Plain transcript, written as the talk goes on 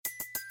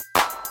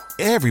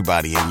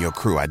Everybody in your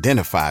crew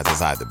identifies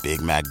as either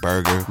Big Mac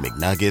Burger,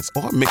 McNuggets,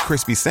 or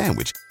McCrispy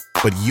Sandwich.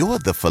 But you're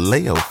the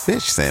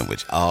Filet-O-Fish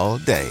Sandwich all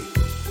day.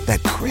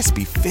 That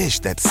crispy fish,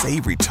 that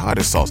savory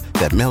tartar sauce,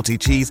 that melty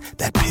cheese,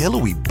 that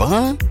pillowy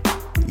bun.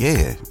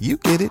 Yeah, you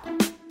get it.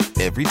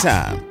 Every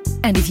time.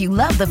 And if you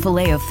love the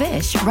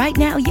Filet-O-Fish, right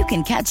now you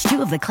can catch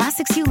two of the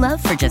classics you love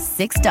for just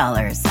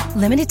 $6.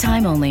 Limited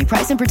time only.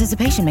 Price and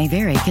participation may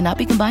vary. Cannot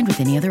be combined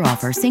with any other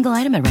offer. Single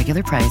item at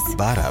regular price.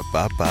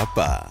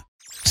 Ba-da-ba-ba-ba.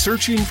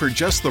 Searching for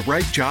just the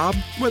right job?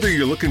 Whether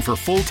you're looking for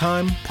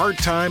full-time,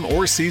 part-time,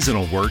 or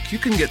seasonal work, you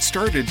can get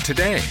started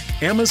today.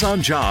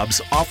 Amazon Jobs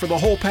offer the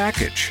whole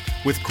package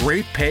with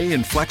great pay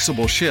and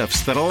flexible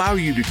shifts that allow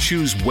you to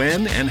choose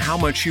when and how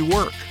much you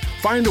work.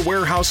 Find a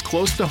warehouse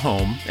close to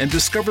home and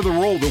discover the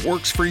role that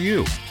works for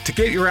you. To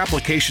get your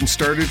application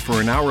started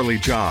for an hourly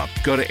job,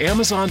 go to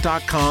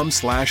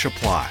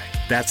amazon.com/apply.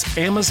 That's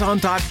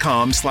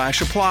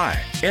amazon.com/apply.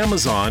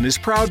 Amazon is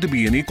proud to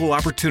be an equal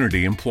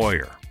opportunity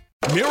employer.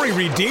 Mary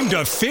redeemed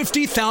a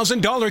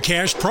 $50,000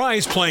 cash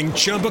prize playing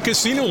Chumba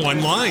Casino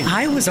online.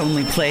 I was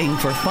only playing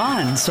for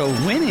fun, so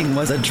winning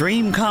was a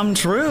dream come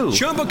true.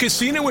 Chumba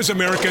Casino is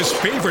America's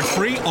favorite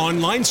free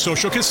online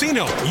social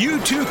casino. You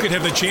too could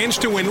have the chance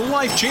to win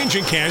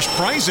life-changing cash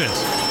prizes.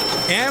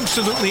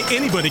 Absolutely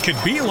anybody could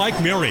be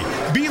like Mary.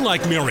 Be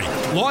like Mary.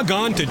 Log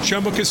on to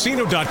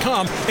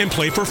ChumbaCasino.com and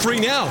play for free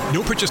now.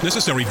 No purchase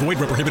necessary. Void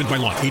where prohibited by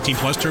law. 18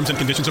 plus terms and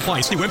conditions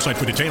apply. See website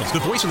for details. The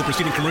voice in the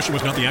preceding commercial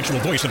was not the actual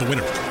voice of the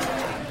winner.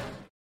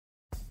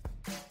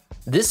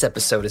 This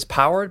episode is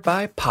powered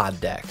by Pod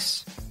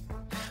Decks.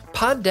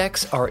 Pod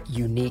Decks are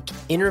unique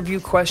interview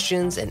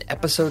questions and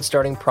episode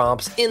starting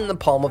prompts in the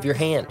palm of your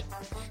hand.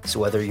 So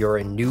whether you're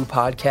a new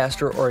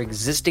podcaster or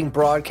existing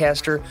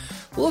broadcaster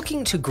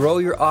looking to grow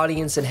your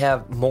audience and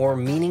have more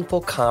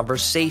meaningful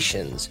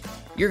conversations,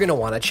 you're going to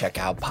want to check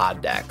out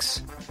Pod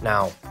Decks.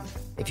 Now,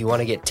 if you want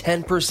to get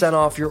 10%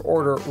 off your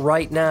order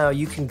right now,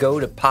 you can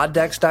go to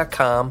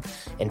poddecks.com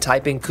and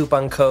type in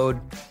coupon code.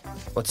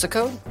 What's the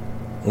code?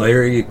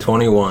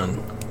 Larry21.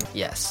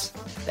 Yes,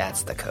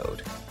 that's the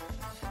code.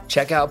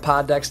 Check out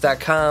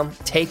poddecks.com.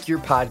 Take your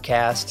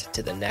podcast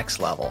to the next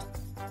level.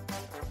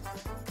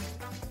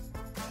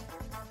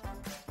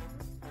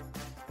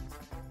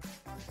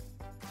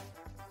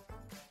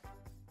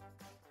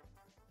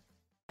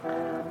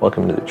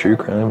 Welcome to the True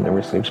Crime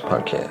Never Sleeps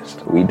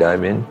podcast. We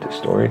dive into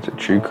stories of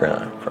true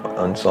crime, from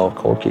unsolved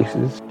cold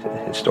cases to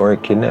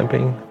historic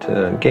kidnapping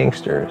to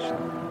gangsters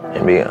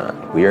and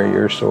beyond. We are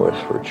your source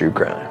for true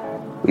crime.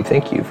 We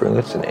thank you for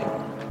listening.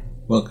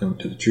 Welcome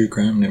to the True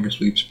Crime Never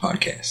Sleeps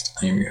podcast.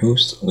 I am your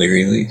host,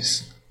 Larry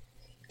Lees.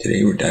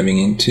 Today we're diving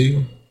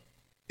into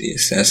the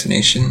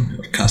assassination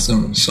of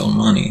Qassem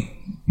Soleimani.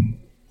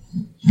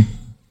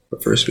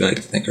 But first, we'd like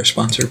to thank our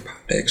sponsor,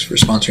 Poddex, for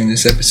sponsoring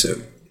this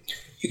episode.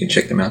 You can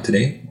check them out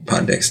today at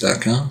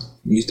poddex.com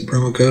and use the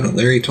promo code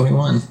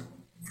Larry21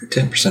 for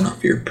 10%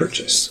 off your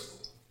purchase.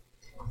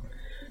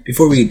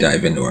 Before we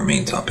dive into our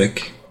main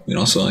topic, we'd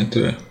also like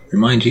to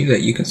remind you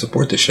that you can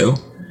support the show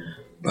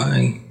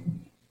by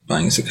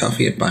buying us a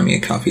coffee at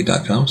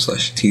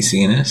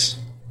buymeacoffee.com/TCNS.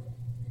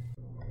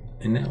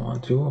 And now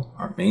on to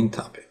our main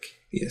topic,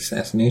 the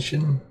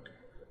assassination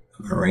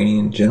of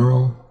Iranian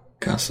General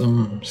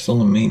Qassem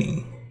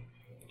Soleimani.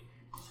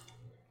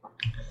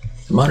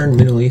 The modern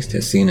Middle East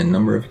has seen a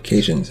number of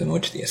occasions in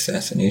which the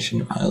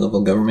assassination of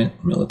high-level government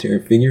and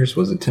military figures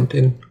was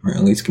attempted or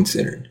at least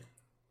considered.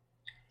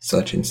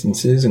 Such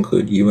instances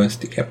include U.S.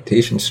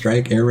 decapitation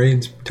strike air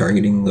raids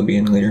targeting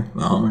Libyan leader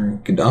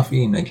Muammar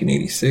Gaddafi in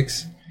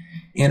 1986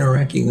 and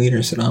Iraqi leader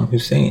Saddam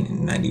Hussein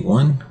in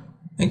 1991,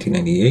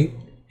 1998,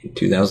 and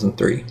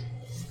 2003.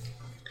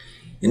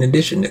 In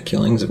addition to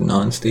killings of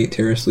non-state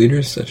terrorist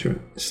leaders such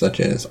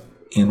as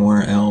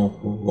Anwar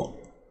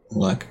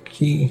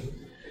al-Awlaki,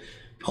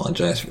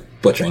 apologize for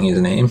butchering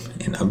his name,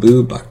 and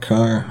Abu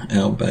Bakr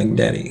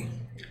al-Baghdadi,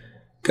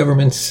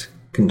 governments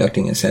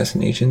conducting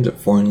assassinations of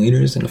foreign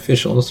leaders and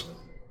officials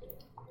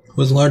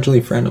was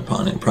largely frowned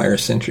upon in prior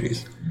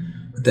centuries,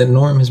 but that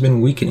norm has been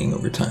weakening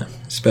over time,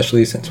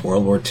 especially since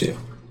World War II.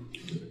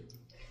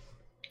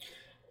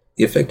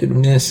 The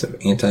effectiveness of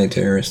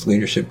anti-terrorist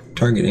leadership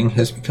targeting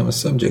has become a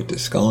subject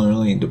of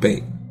scholarly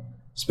debate,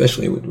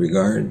 especially with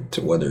regard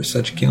to whether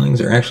such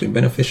killings are actually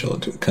beneficial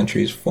to a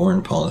country's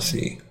foreign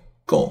policy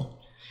goal.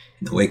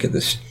 In the wake of the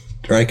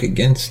strike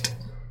against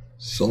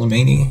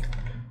Soleimani,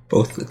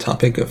 both the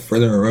topic of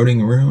further eroding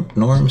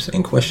norms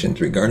and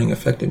questions regarding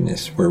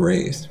effectiveness were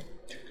raised.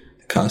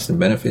 The cost and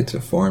benefits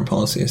of foreign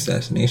policy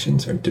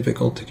assassinations are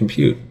difficult to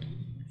compute,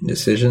 and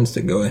decisions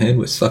to go ahead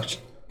with such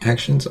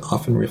actions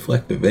often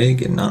reflect a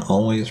vague and not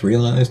always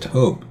realized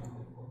hope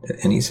that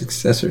any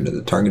successor to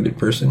the targeted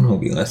person will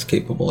be less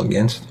capable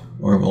against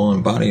or will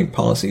embody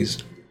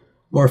policies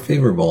more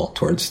favorable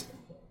towards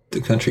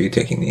the country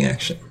taking the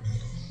action.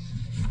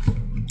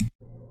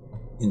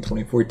 In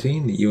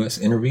 2014, the U.S.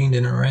 intervened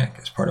in Iraq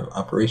as part of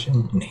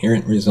Operation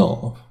Inherent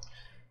Resolve,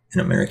 an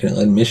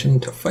American-led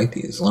mission to fight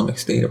the Islamic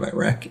State of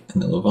Iraq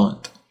and the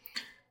Levant.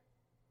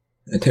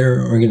 a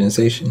terror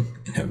organization,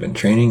 and have been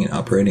training and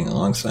operating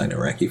alongside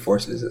Iraqi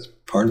forces as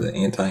part of the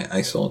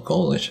anti-ISIL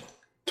coalition.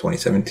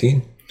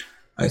 2017,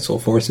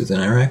 ISIL forces in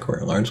Iraq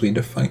were largely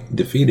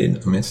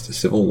defeated amidst a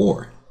civil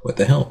war, with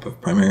the help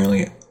of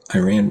primarily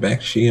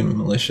Iran-backed Shia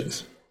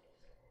militias.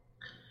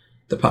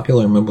 The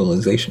Popular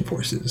Mobilization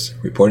Forces,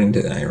 reporting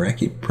to the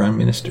Iraqi Prime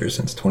Minister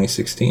since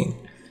 2016,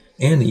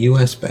 and the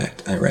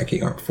U.S.-backed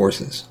Iraqi Armed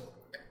Forces.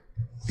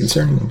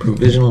 Concerning the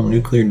provisional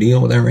nuclear deal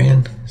with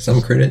Iran,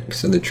 some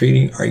critics of the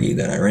treaty argue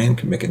that Iran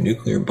could make a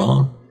nuclear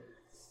bomb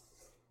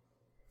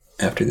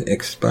after the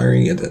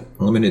expiry of the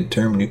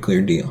limited-term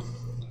nuclear deal.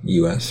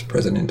 U.S.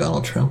 President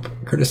Donald Trump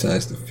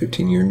criticized the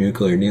 15-year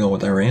nuclear deal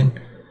with Iran,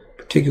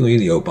 particularly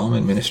the Obama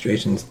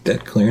administration's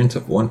debt clearance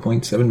of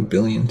 $1.7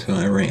 billion to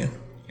Iran.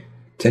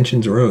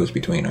 Tensions rose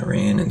between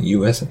Iran and the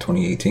U.S. in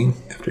 2018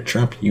 after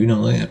Trump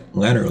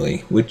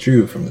unilaterally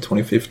withdrew from the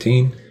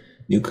 2015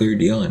 nuclear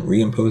deal and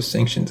reimposed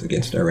sanctions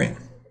against Iran,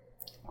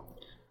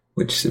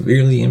 which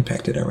severely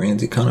impacted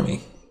Iran's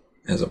economy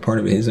as a part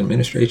of his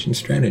administration's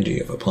strategy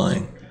of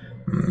applying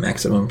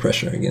maximum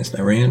pressure against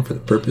Iran for the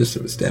purpose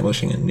of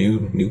establishing a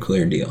new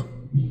nuclear deal.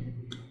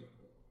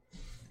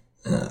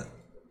 I'm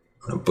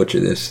going to butcher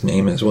this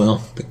name as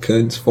well. The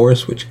Quds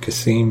Force, which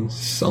Qassem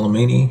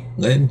Soleimani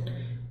led,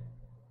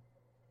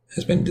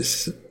 has been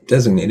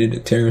designated a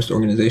terrorist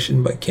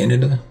organization by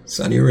Canada,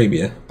 Saudi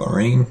Arabia,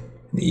 Bahrain,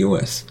 and the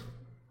U.S.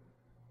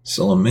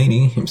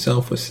 Soleimani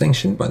himself was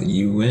sanctioned by the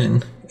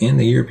UN and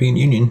the European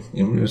Union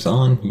and was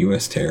on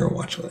U.S. terror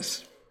watch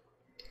lists.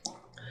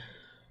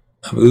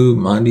 Abu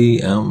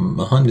Mahdi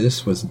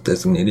al-Mohandes was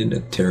designated a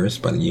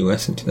terrorist by the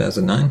U.S. in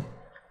 2009.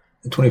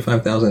 The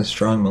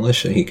 25,000-strong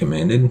militia he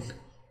commanded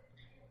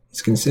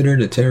is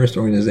considered a terrorist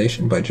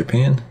organization by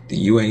Japan,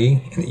 the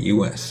UAE, and the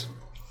U.S.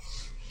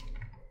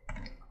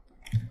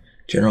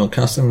 General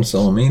Qassem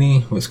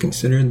Soleimani was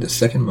considered the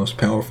second most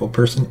powerful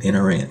person in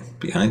Iran,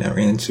 behind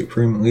Iran's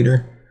supreme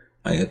leader,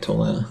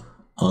 Ayatollah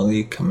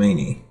Ali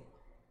Khamenei,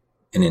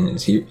 and in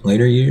his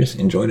later years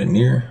enjoyed a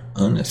near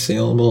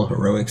unassailable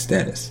heroic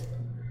status,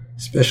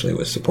 especially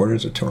with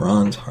supporters of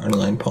Tehran's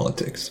hardline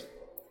politics.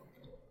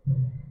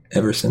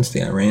 Ever since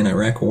the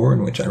Iran-Iraq War,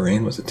 in which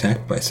Iran was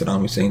attacked by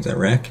Saddam Hussein's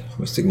Iraq,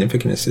 with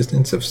significant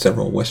assistance of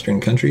several Western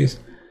countries,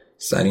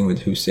 siding with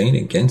Hussein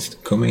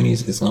against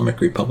Khomeini's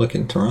Islamic Republic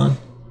in Tehran,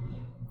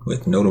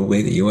 with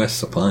notably the U.S.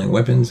 supplying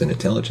weapons and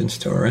intelligence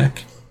to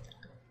Iraq,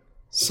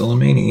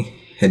 Soleimani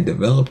had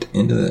developed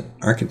into the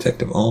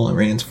architect of all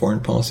Iran's foreign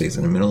policies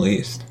in the Middle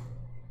East,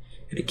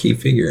 and a key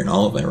figure in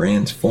all of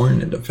Iran's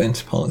foreign and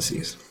defense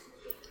policies.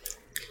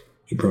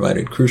 He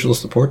provided crucial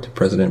support to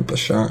President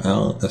Bashar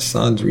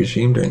al-Assad's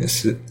regime during the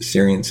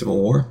Syrian civil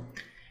war.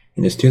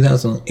 In his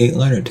 2008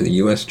 letter to the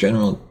U.S.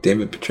 General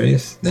David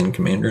Petraeus, then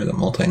commander of the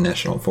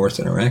multinational force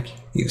in Iraq,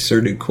 he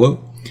asserted, quote,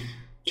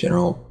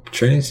 "General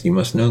Petraeus, you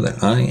must know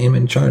that I am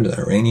in charge of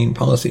the Iranian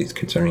policies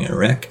concerning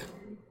Iraq,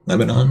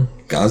 Lebanon,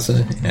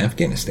 Gaza, and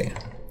Afghanistan."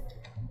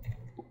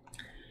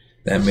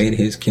 That made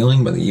his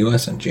killing by the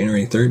U.S. on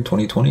January 3,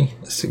 2020,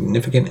 a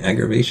significant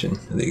aggravation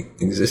of the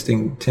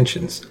existing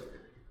tensions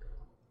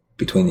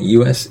between the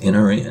U.S. and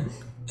Iran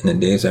in the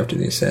days after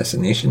the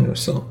assassination of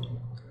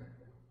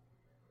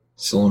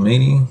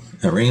Soleimani.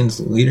 Iran's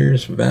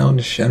leaders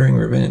vowed shattering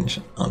revenge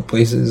on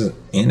places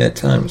and at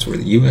times where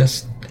the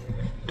U.S.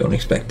 don't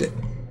expect it.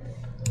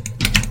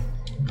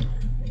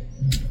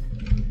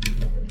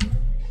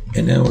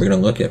 And now we're going to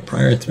look at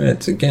prior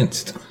threats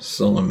against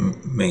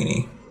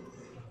Soleimani.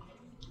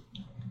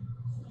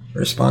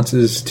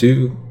 Responses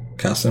to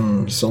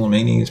Qassem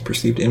Soleimani's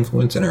perceived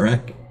influence in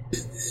Iraq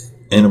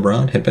and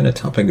abroad had been a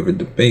topic of a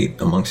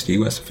debate amongst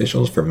U.S.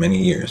 officials for many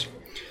years.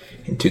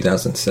 In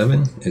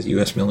 2007, as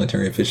U.S.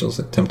 military officials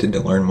attempted to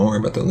learn more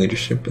about the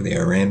leadership of the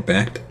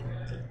Iran-backed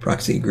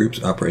proxy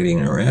groups operating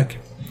in Iraq,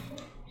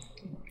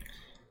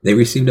 they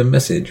received a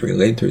message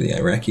relayed through the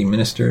Iraqi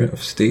Minister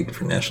of State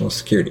for National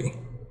Security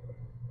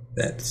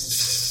that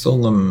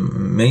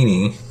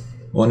Soleimani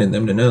wanted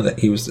them to know that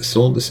he was the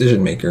sole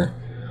decision-maker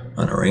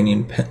on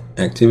Iranian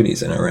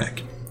activities in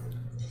Iraq.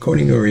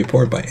 According to a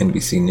report by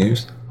NBC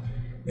News,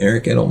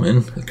 Eric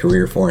Edelman, a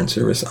career Foreign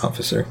Service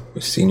officer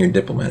with senior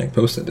diplomatic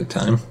post at the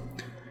time,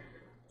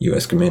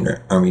 U.S.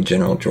 Commander Army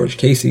General George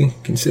Casey,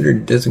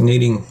 considered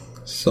designating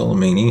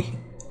Soleimani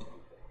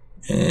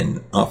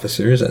and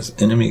officers as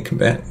enemy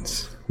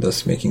combatants,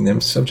 thus making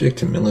them subject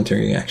to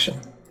military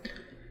action.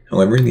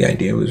 However, the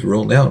idea was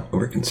ruled out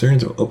over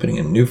concerns of opening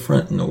a new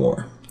front in the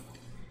war.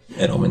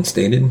 Edelman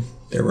stated,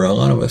 "There were a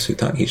lot of us who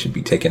thought he should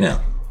be taken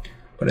out,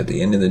 but at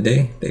the end of the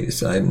day, they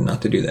decided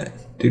not to do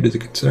that, due to the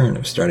concern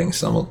of starting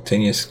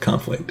simultaneous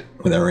conflict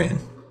with Iran."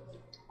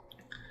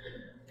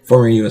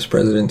 Former U.S.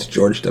 Presidents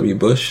George W.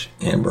 Bush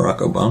and Barack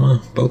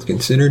Obama both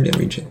considered and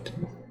rejected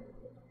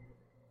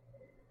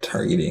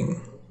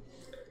targeting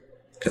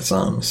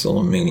Qassem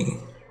Soleimani,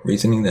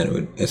 reasoning that it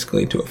would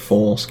escalate to a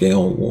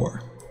full-scale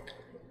war.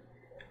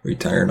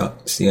 Retired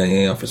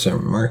CIA officer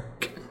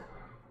Mark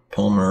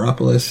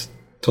Palmeropoulos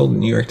told the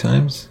New York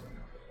Times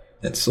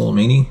that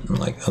Soleimani,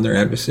 unlike other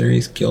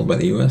adversaries killed by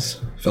the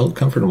U.S., felt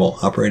comfortable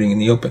operating in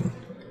the open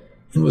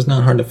and was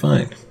not hard to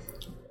find.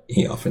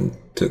 He often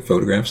took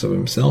photographs of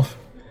himself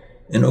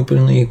and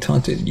openly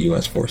taunted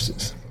U.S.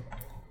 forces.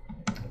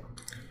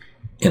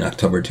 In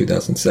October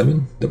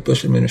 2007, the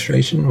Bush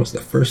administration was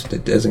the first to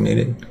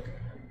designate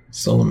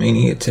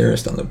Soleimani a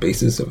terrorist on the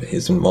basis of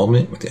his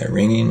involvement with the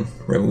Iranian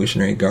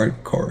Revolutionary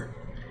Guard Corps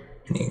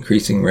and the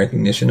increasing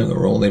recognition of the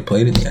role they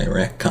played in the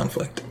Iraq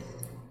conflict.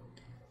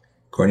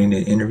 According to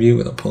an interview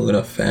with a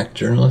PolitiFact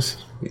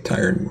journalist,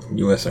 retired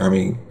U.S.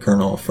 Army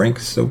Colonel Frank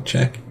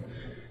Sobchak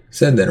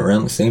said that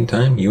around the same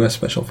time, U.S.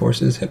 Special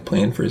Forces had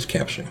planned for his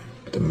capture,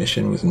 but the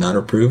mission was not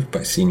approved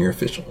by senior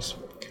officials.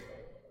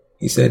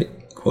 He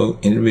said,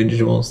 quote,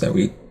 individuals that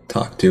we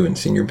talked to in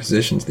senior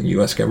positions, the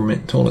U.S.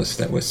 government told us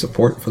that with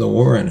support for the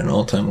war at an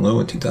all-time low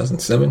in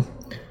 2007,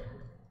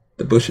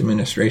 the Bush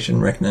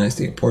administration recognized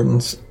the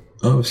importance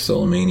of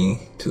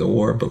Soleimani to the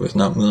war, but was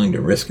not willing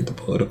to risk the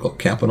political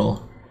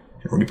capital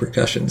and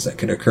repercussions that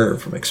could occur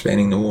from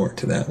expanding the war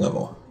to that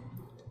level.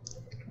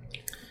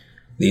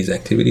 These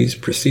activities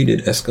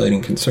preceded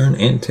escalating concern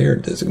and terror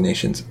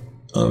designations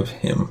of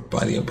him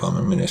by the Obama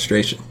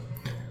administration.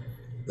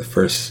 The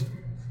first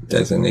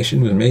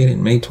designation was made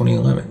in May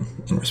 2011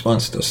 in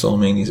response to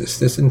Soleimani's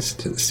assistance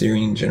to the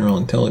Syrian General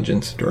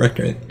Intelligence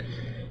Directorate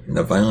in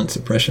the violent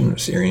suppression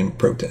of Syrian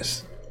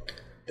protests.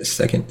 The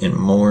second and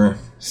more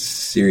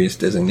serious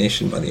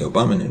designation by the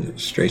Obama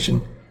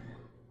administration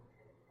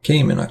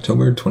came in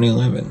October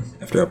 2011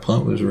 after a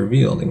plot was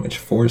revealed in which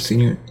 4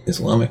 senior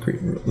Islamic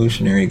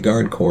Revolutionary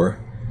Guard Corps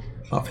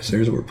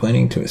officers were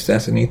planning to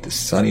assassinate the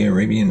Saudi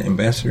Arabian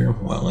ambassador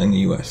while in the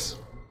U.S.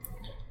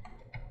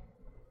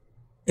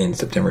 In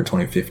September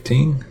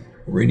 2015,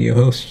 radio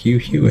host Hugh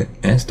Hewitt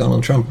asked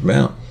Donald Trump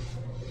about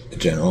the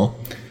general.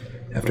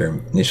 After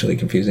initially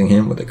confusing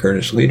him with a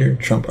Kurdish leader,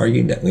 Trump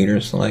argued that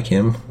leaders like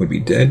him would be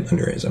dead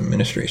under his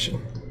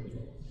administration.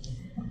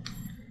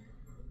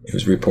 It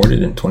was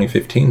reported in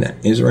 2015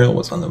 that Israel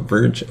was on the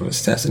verge of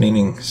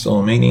assassinating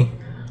Soleimani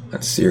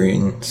on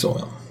Syrian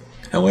soil.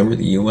 However,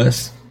 the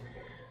U.S.,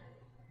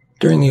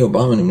 during the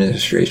Obama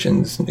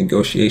administration's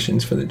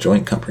negotiations for the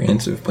Joint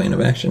Comprehensive Plan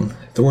of Action,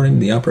 thwarted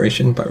the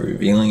operation by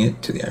revealing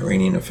it to the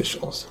Iranian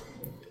officials.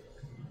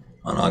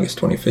 On August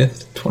 25,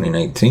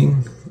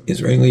 2019,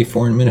 Israeli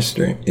Foreign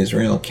Minister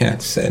Israel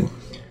Katz said,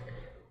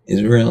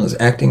 Israel is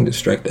acting to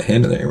strike the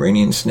head of the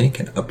Iranian snake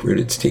and uproot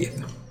its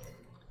teeth.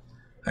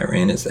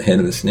 Iran is the head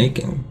of the snake,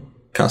 and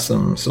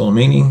Qassem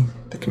Soleimani,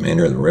 the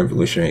commander of the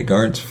Revolutionary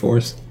Guards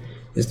Force,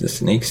 is the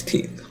snake's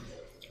teeth.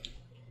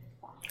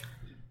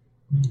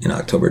 In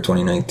October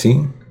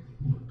 2019,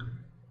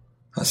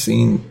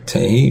 Hossein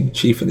Taib,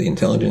 chief of the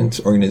intelligence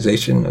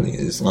organization of the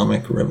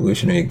Islamic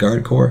Revolutionary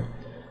Guard Corps,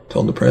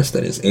 told the press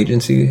that his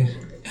agency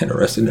had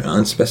arrested an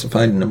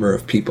unspecified number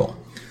of people,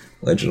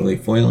 allegedly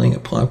foiling a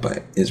plot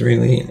by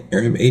Israeli and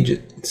Arab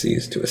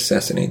agencies to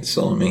assassinate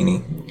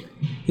Soleimani.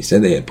 He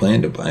said they had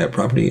planned to buy a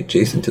property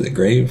adjacent to the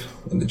grave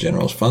of the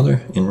general's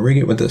father and rig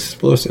it with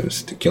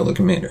explosives to kill the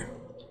commander.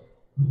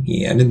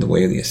 He added the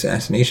way of the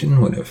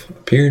assassination would have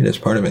appeared as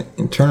part of an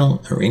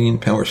internal Iranian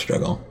power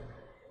struggle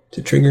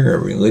to trigger a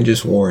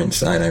religious war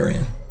inside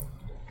Iran.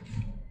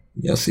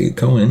 Yossi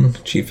Cohen,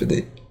 chief of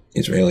the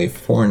Israeli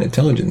Foreign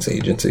Intelligence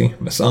Agency,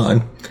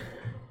 Mossad,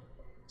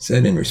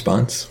 said in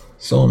response,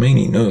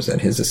 Soleimani knows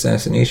that his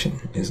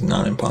assassination is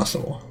not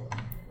impossible.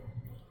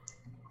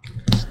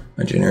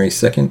 On January 2,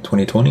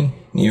 2020,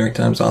 New York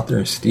Times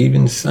author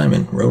Stephen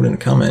Simon wrote in a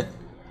comment,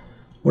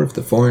 what if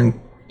the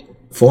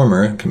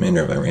former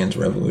commander of Iran's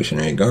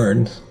Revolutionary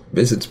Guard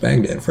visits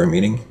Baghdad for a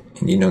meeting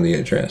and you know the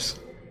address?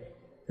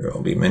 There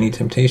will be many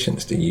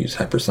temptations to use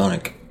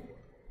hypersonic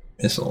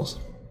missiles.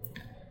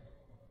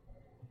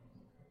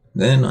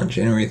 Then, on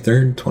January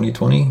 3,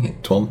 2020,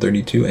 at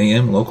 12:32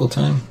 a.m. local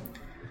time,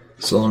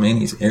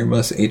 Soleimani's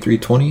Airbus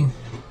A320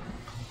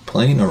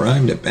 plane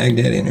arrived at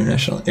Baghdad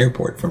International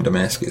Airport from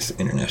Damascus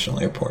International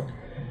Airport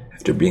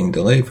after being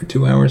delayed for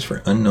 2 hours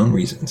for unknown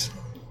reasons.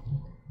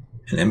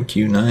 An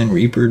MQ-9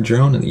 Reaper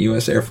drone of the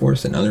U.S. Air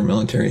Force and other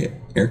military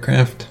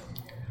aircraft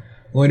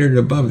loitered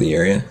above the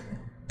area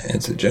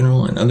as the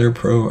general and other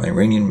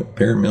pro-Iranian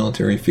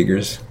paramilitary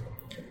figures,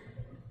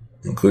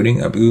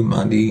 including Abu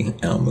Mahdi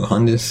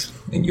al-Muhandis,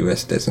 a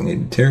U.S.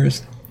 designated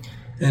terrorist,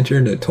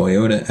 entered a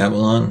Toyota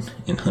Avalon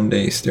and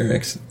Hyundai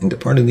Starex and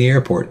departed the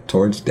airport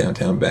towards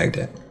downtown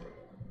Baghdad.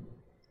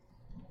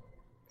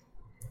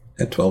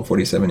 At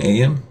 12:47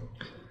 a.m.,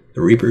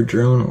 the Reaper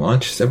drone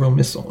launched several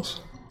missiles,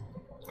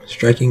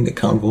 striking the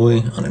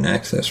convoy on an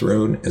access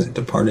road as it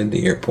departed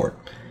the airport,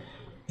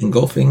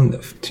 engulfing the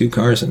 2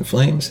 cars in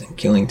flames and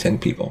killing 10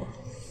 people.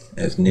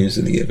 As news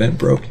of the event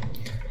broke,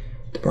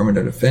 the Department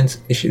of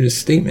Defense issued a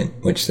statement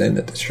which said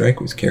that the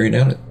strike was carried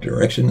out at the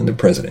direction of the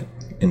president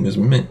and was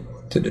meant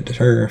to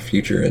deter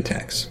future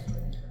attacks.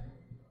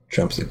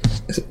 Trump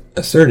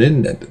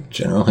asserted that the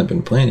general had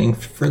been planning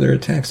further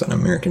attacks on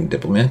American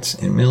diplomats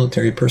and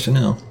military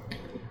personnel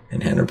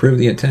and had approved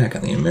the attack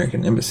on the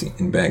American embassy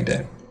in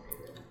Baghdad.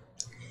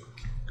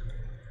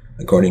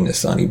 According to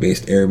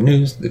Saudi-based Arab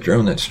News, the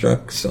drone that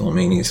struck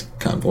Soleimani's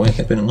convoy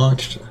had been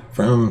launched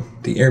from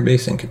the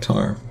airbase in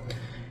Qatar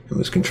and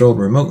was controlled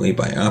remotely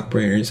by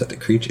operators at the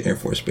Creech Air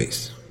Force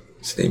Base.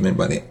 A statement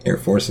by the Air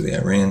Force of the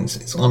Iran's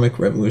Islamic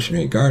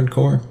Revolutionary Guard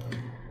Corps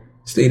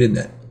stated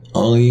that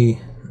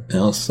Ali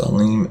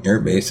al-Salim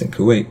Air Base in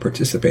Kuwait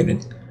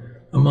participated,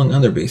 among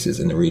other bases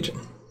in the region,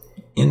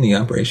 in the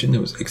operation that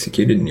was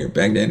executed near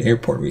Baghdad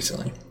Airport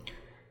recently.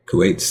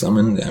 Kuwait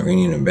summoned the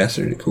Iranian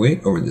ambassador to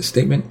Kuwait over the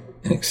statement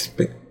and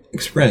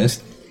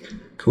expressed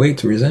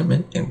Kuwait's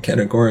resentment and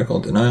categorical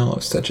denial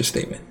of such a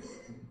statement.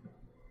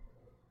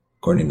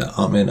 According to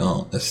Ahmed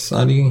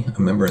al-Assadi,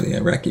 a member of the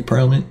Iraqi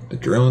parliament, the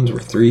drones were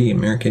 3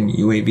 American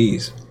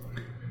UAVs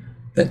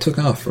that took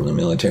off from the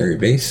military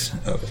base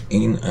of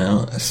Ain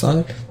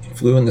al-Assad and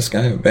flew in the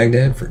sky of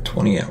Baghdad for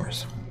 20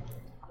 hours.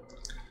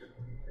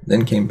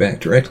 Then came back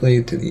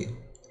directly to the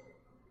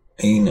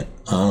Ain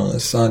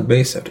al-Assad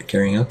base after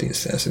carrying out the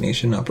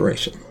assassination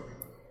operation.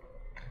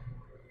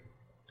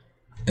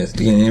 As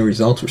DNA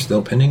results were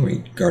still pending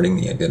regarding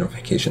the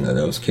identification of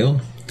those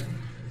killed,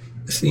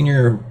 a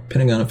senior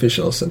Pentagon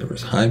official said there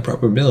was high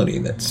probability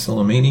that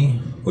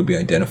Soleimani would be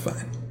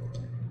identified.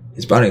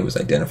 His body was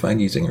identified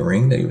using a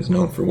ring that he was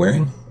known for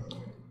wearing.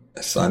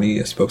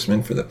 Assadi, a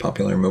spokesman for the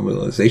Popular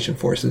Mobilization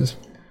Forces,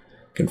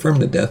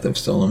 confirmed the death of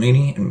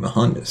Soleimani and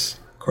Mohandas.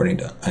 According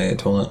to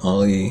Ayatollah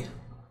Ali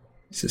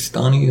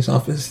Sistani's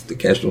office, the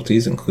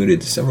casualties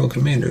included several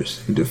commanders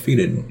who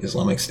defeated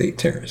Islamic State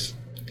terrorists.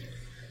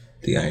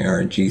 The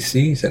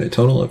IRGC said a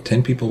total of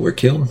 10 people were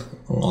killed,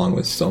 along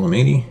with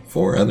Soleimani.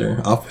 4 other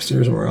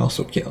officers were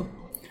also killed.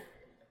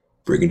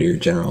 Brigadier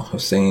General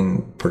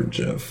Hossein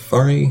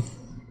Perjafari,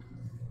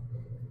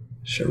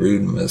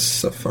 Sharud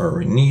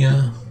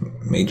Masafarinia,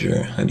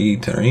 Major Hadi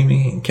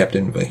Tarimi, and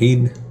Captain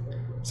Vahid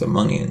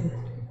Zamanian.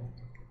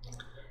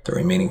 The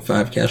remaining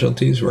 5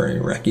 casualties were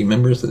Iraqi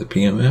members of the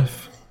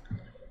PMF,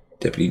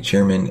 Deputy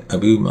Chairman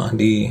Abu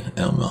Mahdi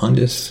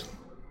al-Mohandas,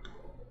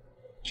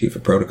 Chief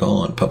of Protocol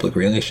on Public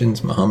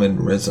Relations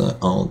Mohammed Reza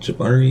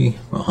al-Jabari,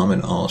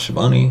 Mohammed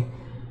al-Shabani,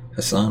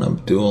 Hassan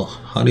Abdul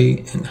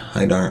Hadi, and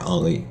Haidar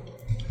Ali.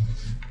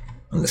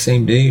 On the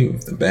same day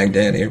of the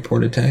Baghdad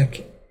airport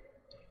attack,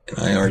 an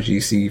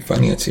IRGC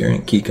financier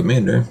and key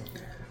commander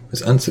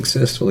was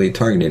unsuccessfully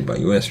targeted by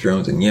U.S.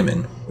 drones in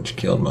Yemen, which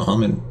killed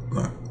Mohammed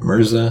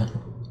Mirza,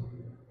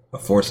 a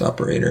force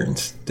operator,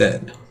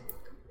 instead.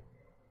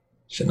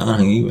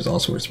 Shanahi was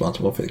also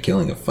responsible for the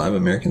killing of 5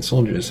 American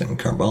soldiers in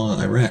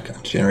Karbala, Iraq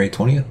on January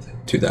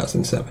 20th,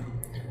 2007.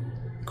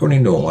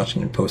 According to a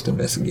Washington Post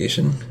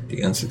investigation,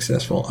 the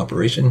unsuccessful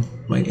operation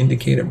might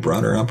indicate a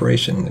broader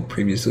operation than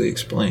previously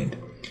explained,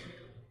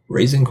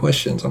 raising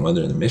questions on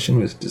whether the mission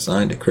was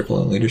designed to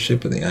cripple the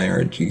leadership of the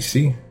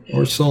IRGC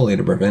or solely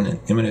to prevent an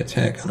imminent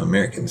attack on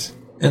Americans,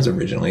 as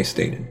originally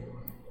stated.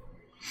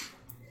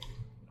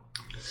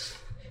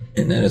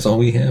 And that is all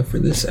we have for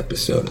this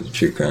episode of the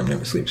True Crime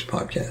Never Sleeps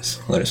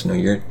podcast. Let us know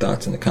your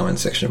thoughts in the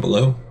comments section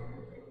below.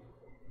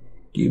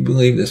 Do you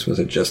believe this was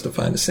a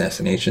justified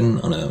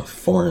assassination on a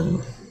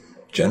foreign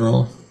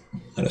general?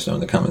 Let us know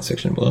in the comments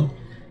section below.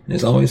 And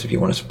as always, if you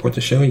want to support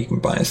the show, you can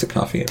buy us a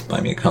coffee at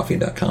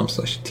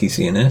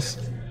buymeacoffee.com/TCNS.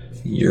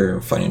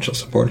 Your financial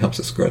support helps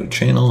us grow the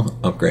channel,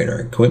 upgrade our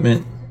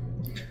equipment,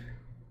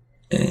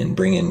 and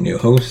bring in new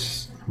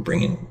hosts,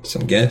 bring in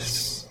some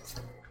guests,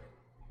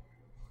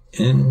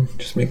 and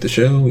just make the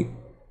show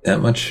that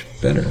much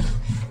better.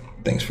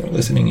 Thanks for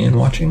listening and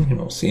watching, and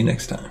we'll see you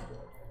next time.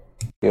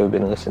 You have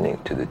been listening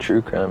to the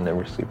True Crime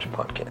Never Sleeps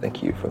podcast.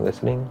 Thank you for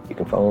listening. You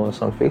can follow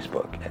us on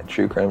Facebook at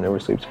True Crime Never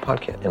Sleeps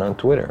podcast and on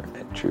Twitter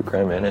at True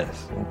Crime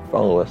NS. And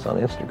follow us on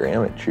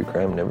Instagram at True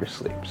Crime Never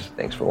Sleeps.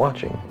 Thanks for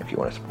watching. If you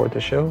want to support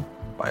the show,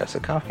 buy us a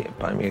coffee at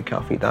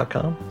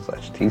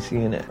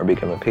buymeacoffee.com/TCNN or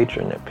become a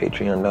patron at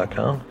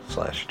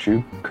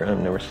patreon.com/True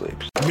Crime Never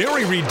Sleeps.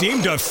 Mary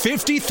redeemed a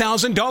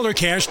 $50,000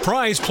 cash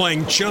prize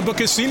playing Chumba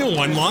Casino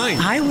online.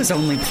 I was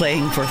only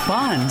playing for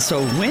fun,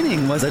 so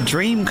winning was a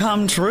dream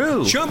come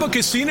true. Chumba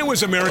Casino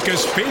is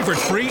America's favorite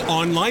free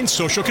online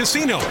social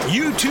casino.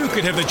 You too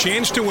could have the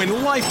chance to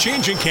win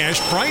life-changing cash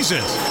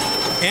prizes.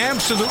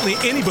 Absolutely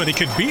anybody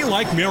could be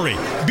like Mary.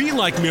 Be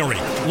like Mary.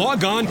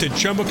 Log on to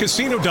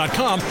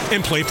ChumbaCasino.com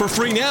and play for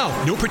free now.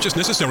 No purchase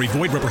necessary.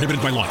 Void where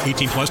prohibited by law.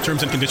 18 plus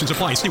terms and conditions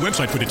apply. See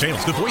website for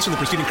details. The voice of the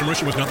preceding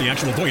commercial was not the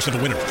actual voice of the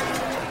winner.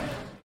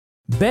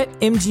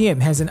 BetMGM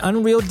has an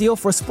unreal deal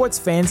for sports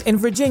fans in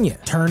Virginia.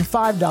 Turn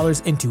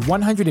 $5 into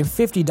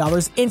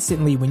 $150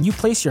 instantly when you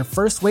place your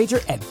first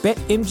wager at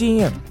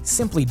BetMGM.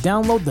 Simply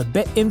download the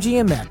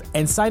BetMGM app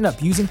and sign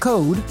up using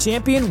code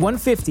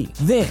Champion150.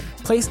 Then,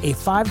 place a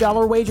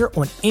 $5 wager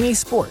on any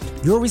sport.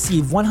 You'll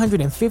receive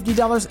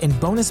 $150 in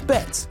bonus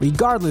bets,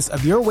 regardless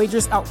of your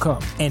wager's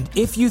outcome. And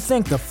if you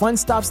think the fun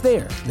stops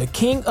there, the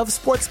King of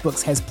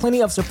Sportsbooks has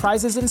plenty of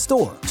surprises in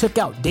store. Check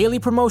out daily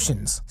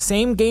promotions,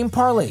 same-game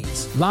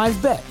parlays, live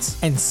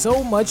bets, and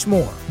so much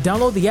more.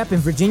 Download the app in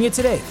Virginia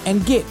today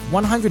and get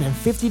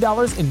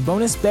 $150 in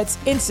bonus bets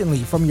instantly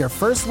from your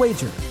first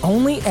wager.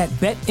 Only at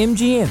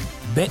BetMGM.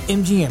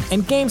 BetMGM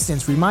and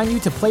GameSense remind you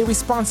to play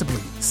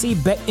responsibly. See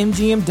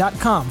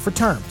BetMGM.com for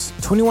terms.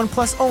 21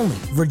 plus only.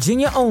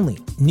 Virginia only.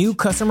 New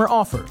customer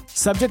offer.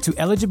 Subject to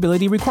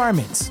eligibility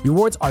requirements.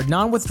 Rewards are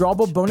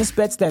non-withdrawable bonus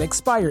bets that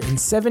expire in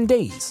 7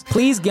 days.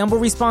 Please gamble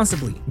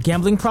responsibly.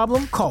 Gambling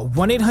problem? Call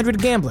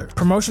 1-800-GAMBLER.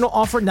 Promotional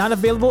offer not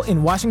available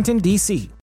in Washington, D.C.